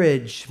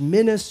 marriage,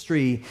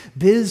 ministry,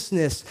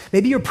 business.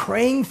 Maybe you're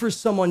praying for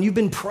someone. You've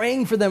been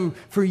praying for them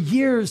for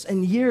years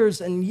and years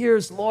and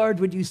years.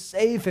 Lord, would you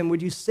save him?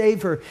 Would you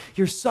save her?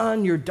 Your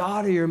son, your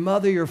daughter, your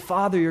mother, your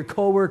father, your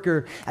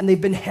coworker. And they've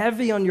been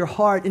heavy on your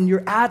heart, and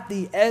you're at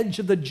the edge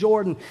of the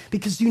Jordan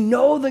because you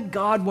know that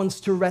God wants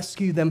to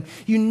rescue them.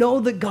 You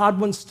know that God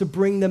wants to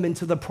bring them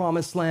into the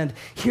promised land.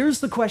 Here's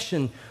the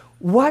question.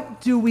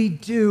 What do we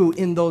do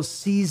in those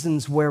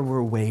seasons where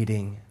we're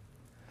waiting?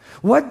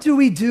 What do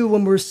we do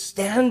when we're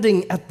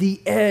standing at the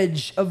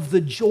edge of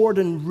the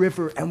Jordan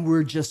River and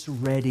we're just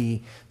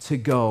ready to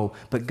go,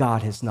 but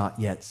God has not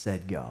yet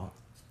said go?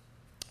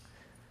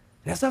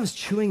 And as I was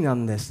chewing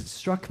on this, it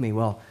struck me,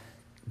 well,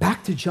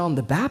 back to John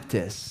the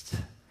Baptist.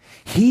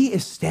 He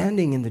is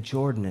standing in the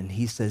Jordan and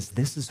he says,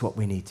 this is what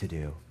we need to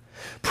do.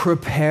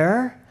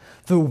 Prepare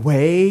the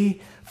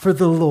way for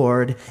the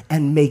Lord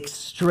and make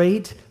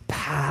straight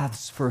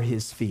paths for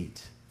his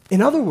feet.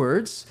 In other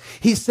words,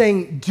 he's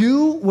saying,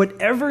 do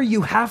whatever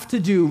you have to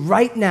do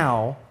right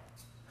now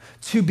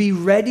to be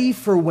ready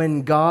for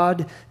when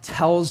God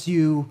tells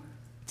you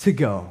to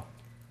go.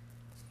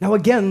 Now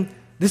again,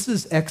 this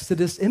is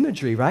Exodus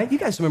imagery, right? You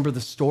guys remember the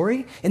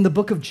story in the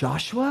book of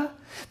Joshua?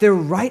 They're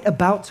right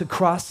about to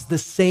cross the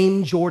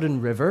same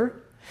Jordan River,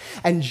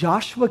 and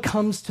Joshua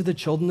comes to the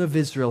children of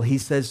Israel. He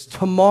says,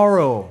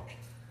 tomorrow,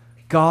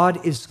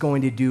 God is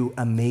going to do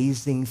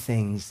amazing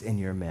things in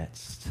your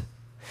midst.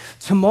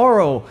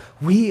 Tomorrow,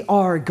 we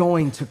are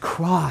going to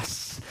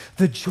cross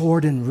the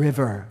Jordan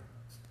River.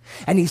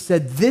 And he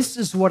said, this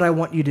is what I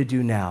want you to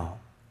do now.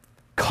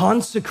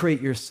 Consecrate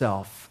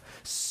yourself,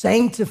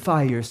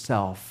 sanctify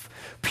yourself,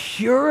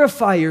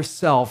 purify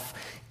yourself,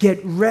 get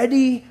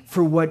ready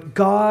for what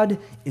God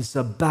is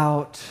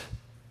about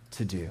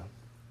to do.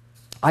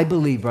 I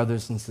believe,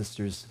 brothers and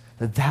sisters,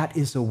 that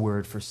is a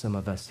word for some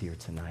of us here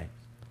tonight.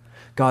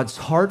 God's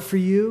heart for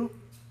you,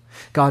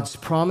 God's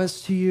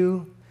promise to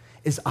you,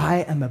 is I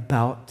am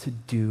about to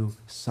do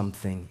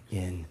something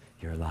in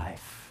your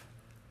life.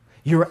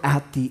 You're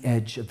at the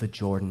edge of the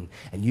Jordan,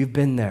 and you've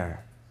been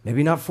there,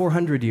 maybe not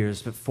 400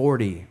 years, but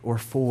 40 or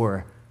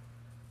 4,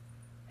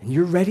 and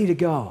you're ready to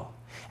go.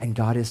 And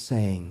God is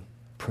saying,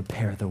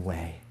 prepare the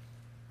way.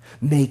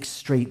 Make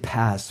straight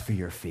paths for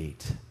your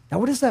feet. Now,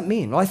 what does that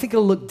mean? Well, I think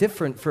it'll look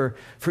different for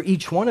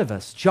each one of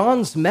us.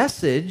 John's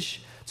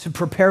message to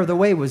prepare the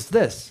way was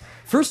this.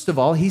 First of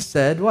all, he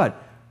said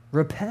what?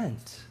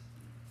 Repent.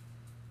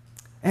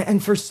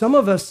 And for some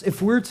of us,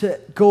 if we're to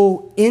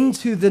go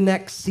into the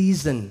next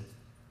season,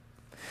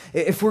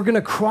 if we're going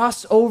to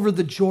cross over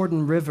the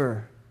Jordan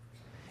River,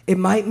 it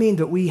might mean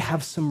that we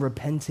have some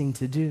repenting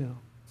to do.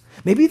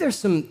 Maybe there's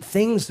some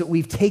things that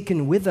we've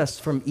taken with us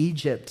from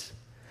Egypt,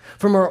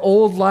 from our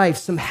old life,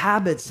 some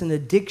habits and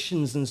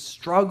addictions and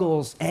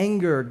struggles,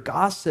 anger,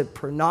 gossip,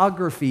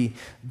 pornography,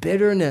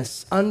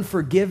 bitterness,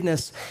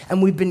 unforgiveness,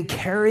 and we've been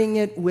carrying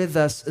it with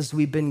us as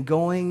we've been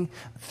going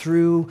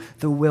through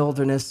the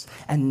wilderness,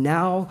 and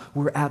now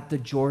we're at the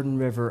Jordan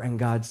River, and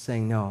God's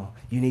saying, no,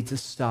 you need to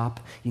stop,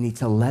 you need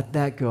to let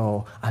that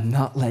go. I'm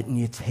not letting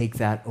you take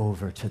that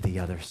over to the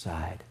other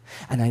side.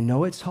 And I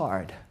know it's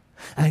hard.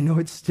 I know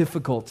it's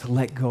difficult to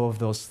let go of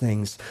those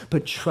things,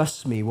 but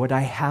trust me, what I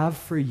have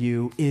for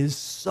you is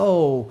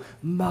so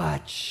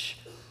much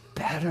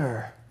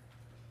better.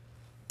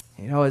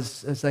 You know,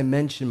 as I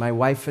mentioned, my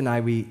wife and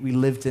I, we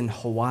lived in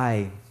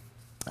Hawaii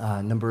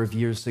a number of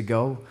years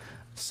ago,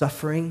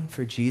 suffering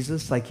for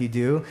Jesus like you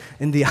do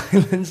in the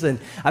islands,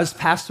 and I was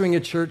pastoring a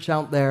church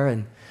out there,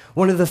 and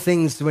one of the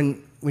things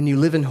when you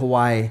live in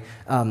Hawaii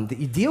that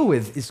you deal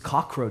with is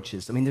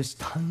cockroaches. I mean, there's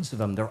tons of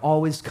them. They're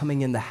always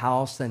coming in the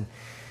house, and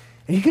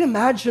you can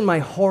imagine my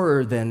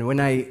horror then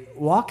when I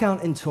walk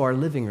out into our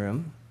living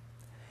room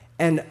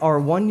and our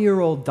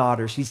 1-year-old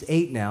daughter, she's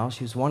 8 now,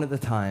 she was 1 at the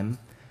time,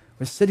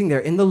 was sitting there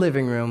in the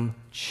living room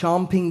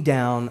chomping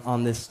down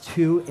on this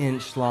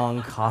 2-inch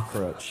long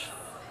cockroach.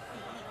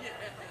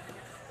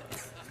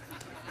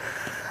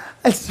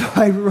 And so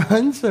I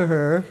run to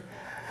her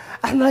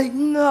I'm like,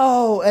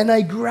 no. And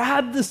I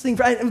grabbed this thing.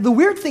 And the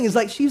weird thing is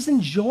like, she's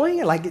enjoying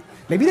it. Like,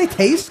 maybe they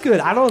taste good.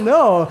 I don't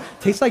know.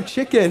 Tastes like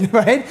chicken,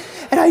 right?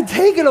 And I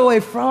take it away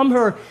from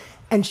her.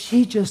 And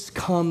she just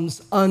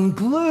comes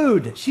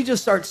unglued. She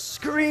just starts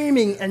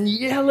screaming and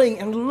yelling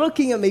and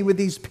looking at me with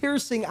these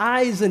piercing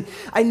eyes. And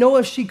I know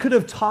if she could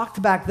have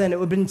talked back then, it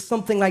would have been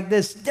something like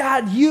this: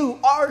 Dad, you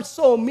are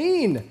so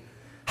mean.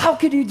 How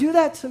could you do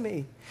that to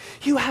me?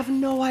 You have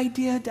no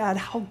idea, Dad,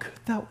 how good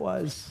that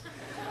was.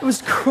 It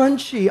was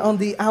crunchy on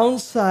the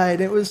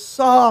outside. It was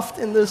soft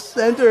in the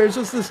center. It's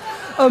just this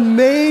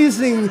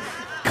amazing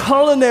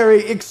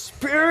culinary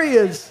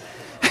experience.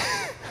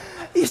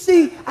 You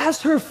see,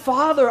 as her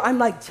father, I'm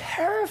like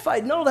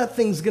terrified. No, that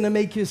thing's going to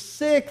make you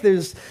sick.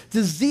 There's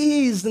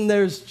disease and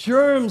there's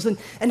germs.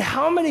 And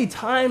how many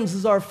times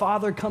does our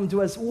father come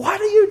to us?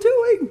 What are you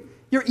doing?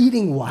 You're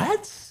eating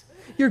what?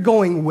 You're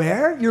going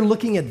where? You're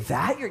looking at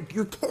that?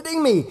 You're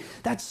kidding me.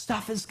 That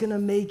stuff is going to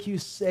make you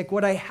sick.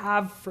 What I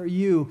have for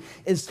you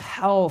is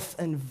health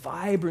and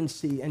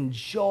vibrancy and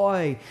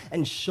joy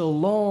and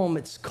shalom.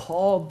 It's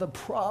called the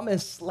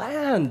promised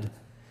land.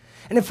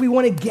 And if we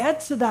want to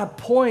get to that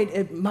point,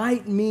 it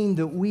might mean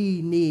that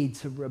we need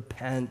to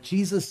repent.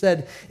 Jesus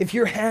said, if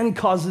your hand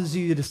causes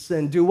you to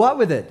sin, do what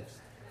with it?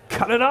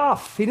 Cut it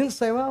off. He didn't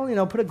say,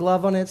 well, put a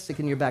glove on it, stick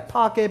it in your back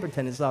pocket,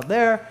 pretend it's not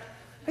there.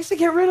 I said,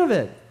 get rid of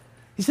it.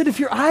 He said, if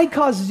your eye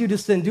causes you to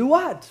sin, do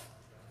what?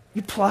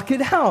 You pluck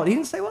it out. He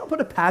didn't say, well,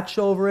 put a patch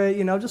over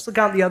it, just look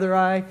out the other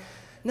eye.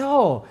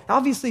 No,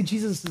 obviously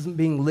Jesus isn't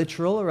being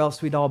literal, or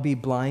else we'd all be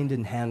blind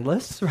and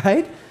handless,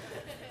 right?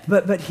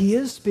 But he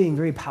is being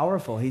very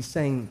powerful. He's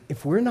saying,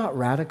 if we're not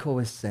radical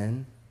with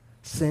sin,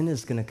 sin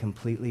is going to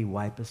completely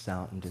wipe us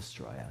out and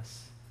destroy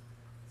us.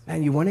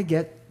 Man, you want to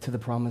get to the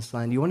promised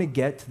land. You want to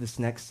get to this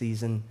next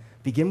season.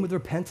 Begin with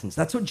repentance.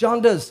 That's what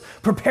John does.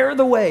 Prepare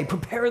the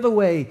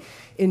way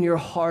in your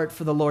heart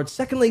for the Lord.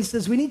 Secondly, he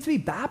says we need to be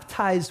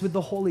baptized with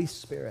the Holy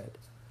Spirit.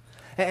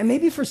 And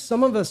maybe for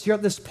some of us, you're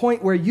at this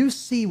point where you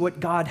see what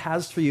God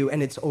has for you,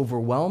 and it's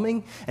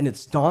overwhelming, and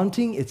it's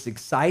daunting, it's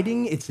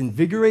exciting, it's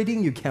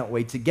invigorating, you can't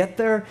wait to get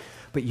there,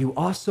 but you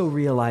also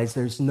realize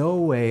there's no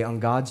way on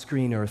God's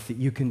green earth that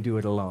you can do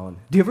it alone.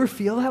 Do you ever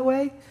feel that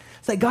way?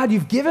 It's like, God,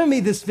 you've given me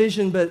this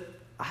vision, but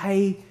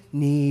I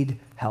need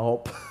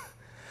help.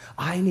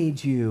 I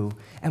need you.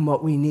 And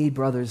what we need,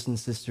 brothers and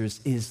sisters,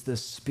 is the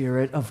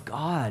Spirit of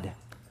God.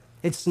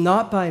 It's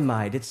not by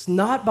might, it's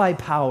not by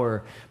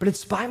power, but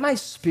it's by my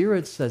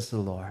Spirit, says the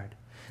Lord.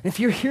 And if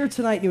you're here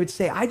tonight and you would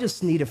say, I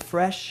just need a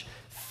fresh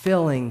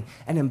filling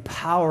and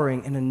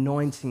empowering and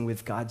anointing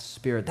with God's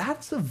Spirit,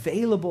 that's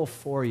available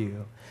for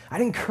you.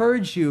 I'd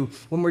encourage you,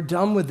 when we're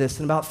done with this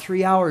in about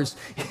 3 hours,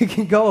 you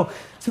can go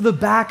to the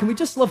back, and we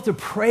just love to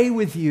pray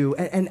with you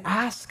and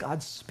ask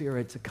God's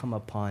Spirit to come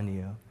upon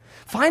you.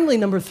 Finally,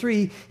 number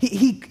 3,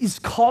 he is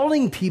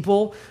calling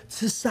people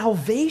to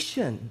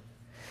salvation.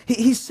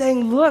 He's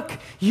saying, look,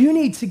 you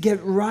need to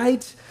get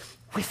right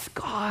with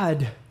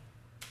God.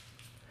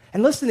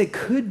 And listen, it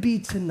could be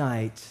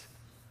tonight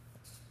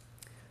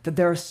that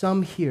there are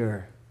some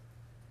here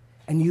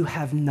and you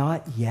have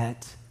not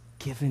yet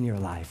given your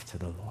life to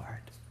the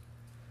Lord.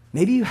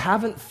 Maybe you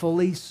haven't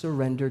fully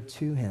surrendered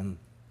to him.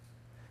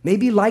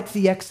 Maybe like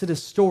the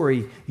Exodus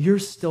story, you're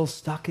still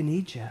stuck in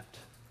Egypt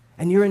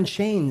and you're in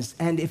chains.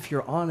 And if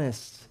you're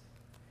honest,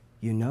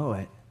 you know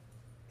it.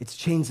 It's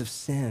chains of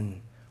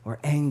sin, or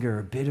anger,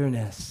 or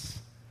bitterness,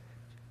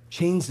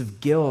 chains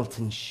of guilt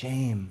and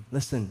shame.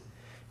 Listen,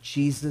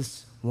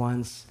 Jesus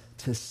wants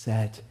to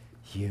set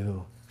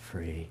you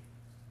free.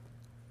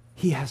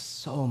 He has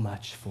so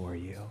much for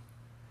you.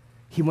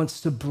 He wants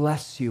to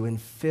bless you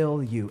and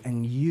fill you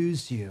and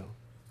use you.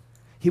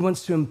 He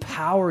wants to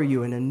empower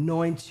you and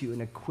anoint you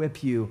and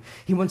equip you.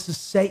 He wants to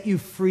set you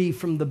free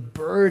from the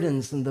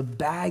burdens and the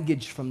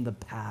baggage from the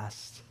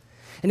past.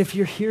 And if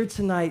you're here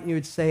tonight and you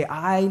would say,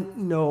 I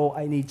know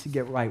I need to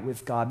get right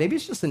with God. Maybe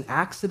it's just an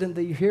accident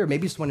that you're here.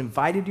 Maybe someone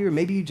invited you, or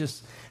maybe you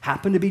just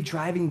happened to be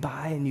driving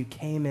by and you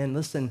came in.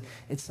 Listen,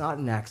 it's not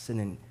an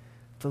accident.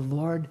 The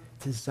Lord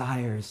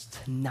desires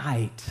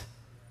tonight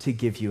to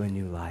give you a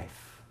new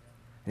life.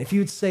 And if you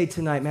would say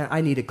tonight, man,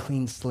 I need a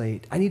clean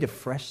slate. I need a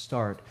fresh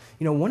start.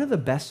 One of the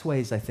best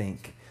ways I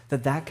think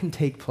that can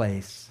take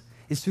place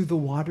is through the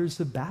waters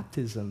of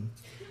baptism.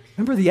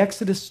 Remember the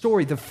Exodus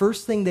story, the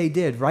first thing they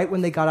did right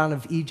when they got out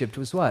of Egypt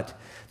was what?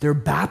 They're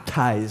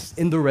baptized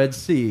in the Red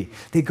Sea.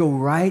 They go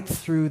right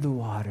through the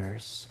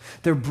waters.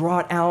 They're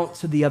brought out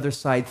to the other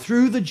side,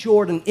 through the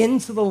Jordan,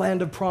 into the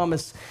land of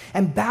promise.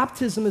 And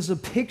baptism is a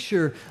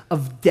picture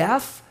of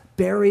death,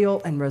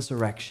 burial, and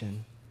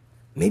resurrection.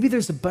 Maybe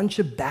there's a bunch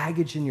of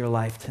baggage in your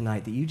life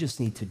tonight that you just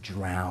need to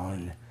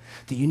drown,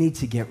 that you need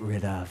to get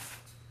rid of.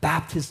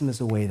 Baptism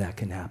is a way that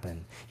can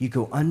happen. You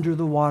go under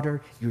the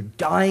water, you're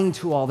dying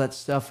to all that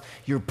stuff,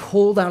 you're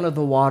pulled out of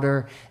the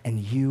water, and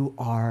you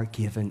are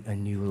given a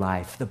new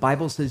life. The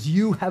Bible says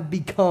you have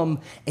become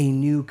a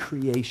new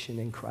creation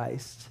in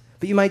Christ.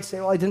 But you might say,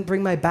 well, I didn't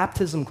bring my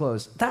baptism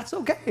clothes. That's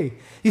okay.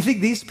 You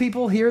think these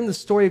people here in the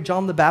story of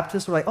John the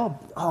Baptist were like,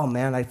 oh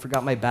man, I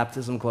forgot my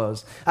baptism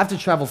clothes. I have to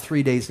travel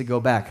 3 days to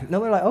go back. No,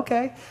 they're like,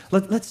 okay,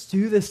 let's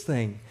do this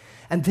thing.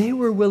 And they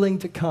were willing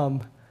to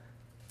come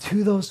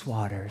to those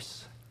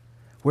waters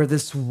where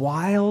this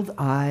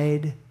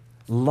wild-eyed,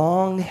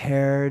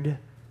 long-haired,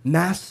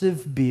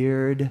 massive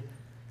beard,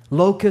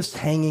 locust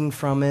hanging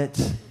from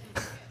it,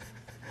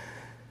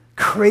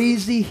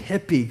 crazy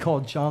hippie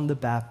called John the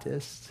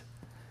Baptist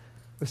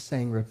was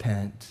saying,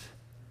 repent,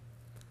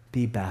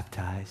 be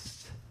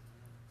baptized,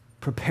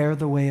 prepare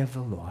the way of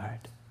the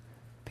Lord.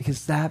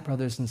 Because that,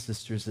 brothers and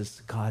sisters,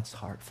 is God's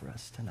heart for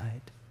us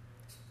tonight.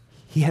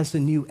 He has a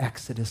new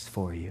exodus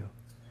for you,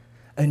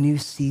 a new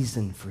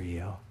season for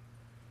you.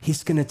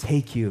 He's going to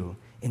take you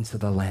into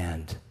the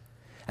land.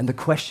 And the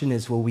question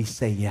is, will we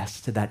say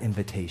yes to that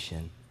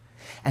invitation?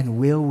 And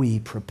will we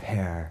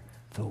prepare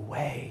the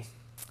way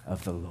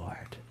of the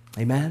Lord?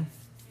 Amen?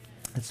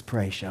 Let's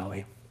pray, shall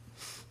we?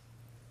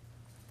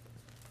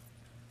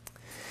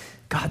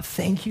 God,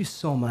 thank you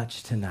so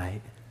much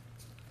tonight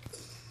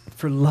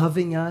for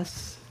loving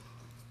us,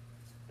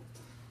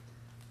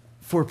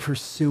 for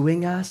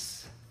pursuing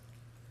us,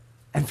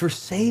 and for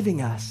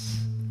saving us.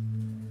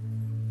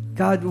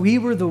 God, we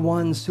were the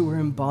ones who were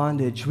in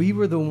bondage. We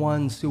were the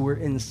ones who were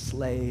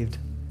enslaved.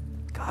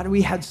 God,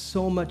 we had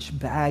so much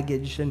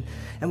baggage, and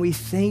we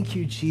thank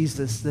you,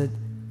 Jesus, that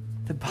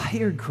by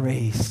your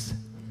grace,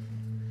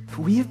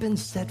 we have been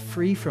set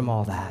free from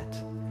all that.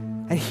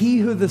 And he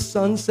who the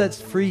Son sets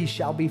free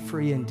shall be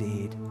free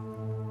indeed.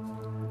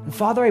 And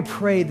Father, I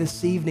pray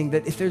this evening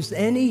that if there's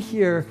any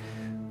here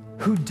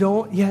who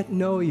don't yet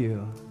know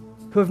you,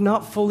 who have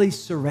not fully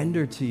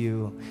surrendered to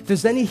you, if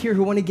there's any here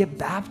who want to get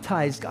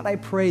baptized, God, I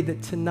pray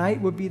that tonight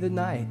would be the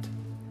night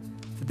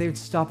that they would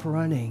stop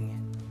running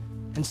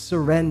and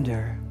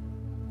surrender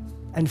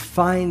and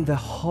find the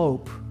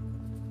hope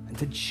and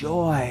the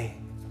joy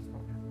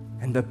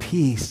and the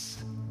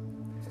peace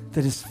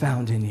that is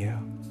found in you.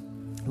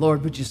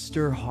 Lord, would you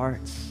stir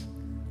hearts?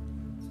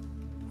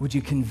 Would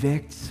you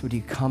convict? Would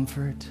you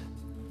comfort?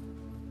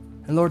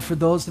 And Lord, for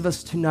those of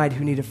us tonight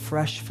who need a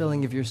fresh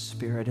filling of your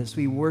Spirit, as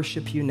we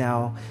worship you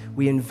now,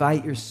 we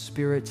invite your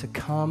Spirit to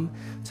come,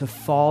 to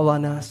fall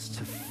on us,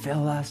 to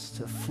fill us,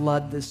 to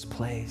flood this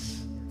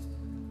place.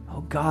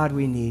 Oh God,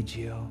 we need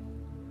you.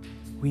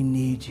 We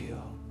need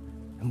you,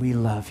 and we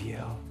love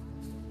you.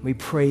 We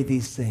pray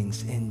these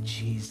things in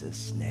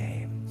Jesus'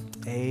 name.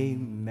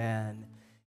 Amen.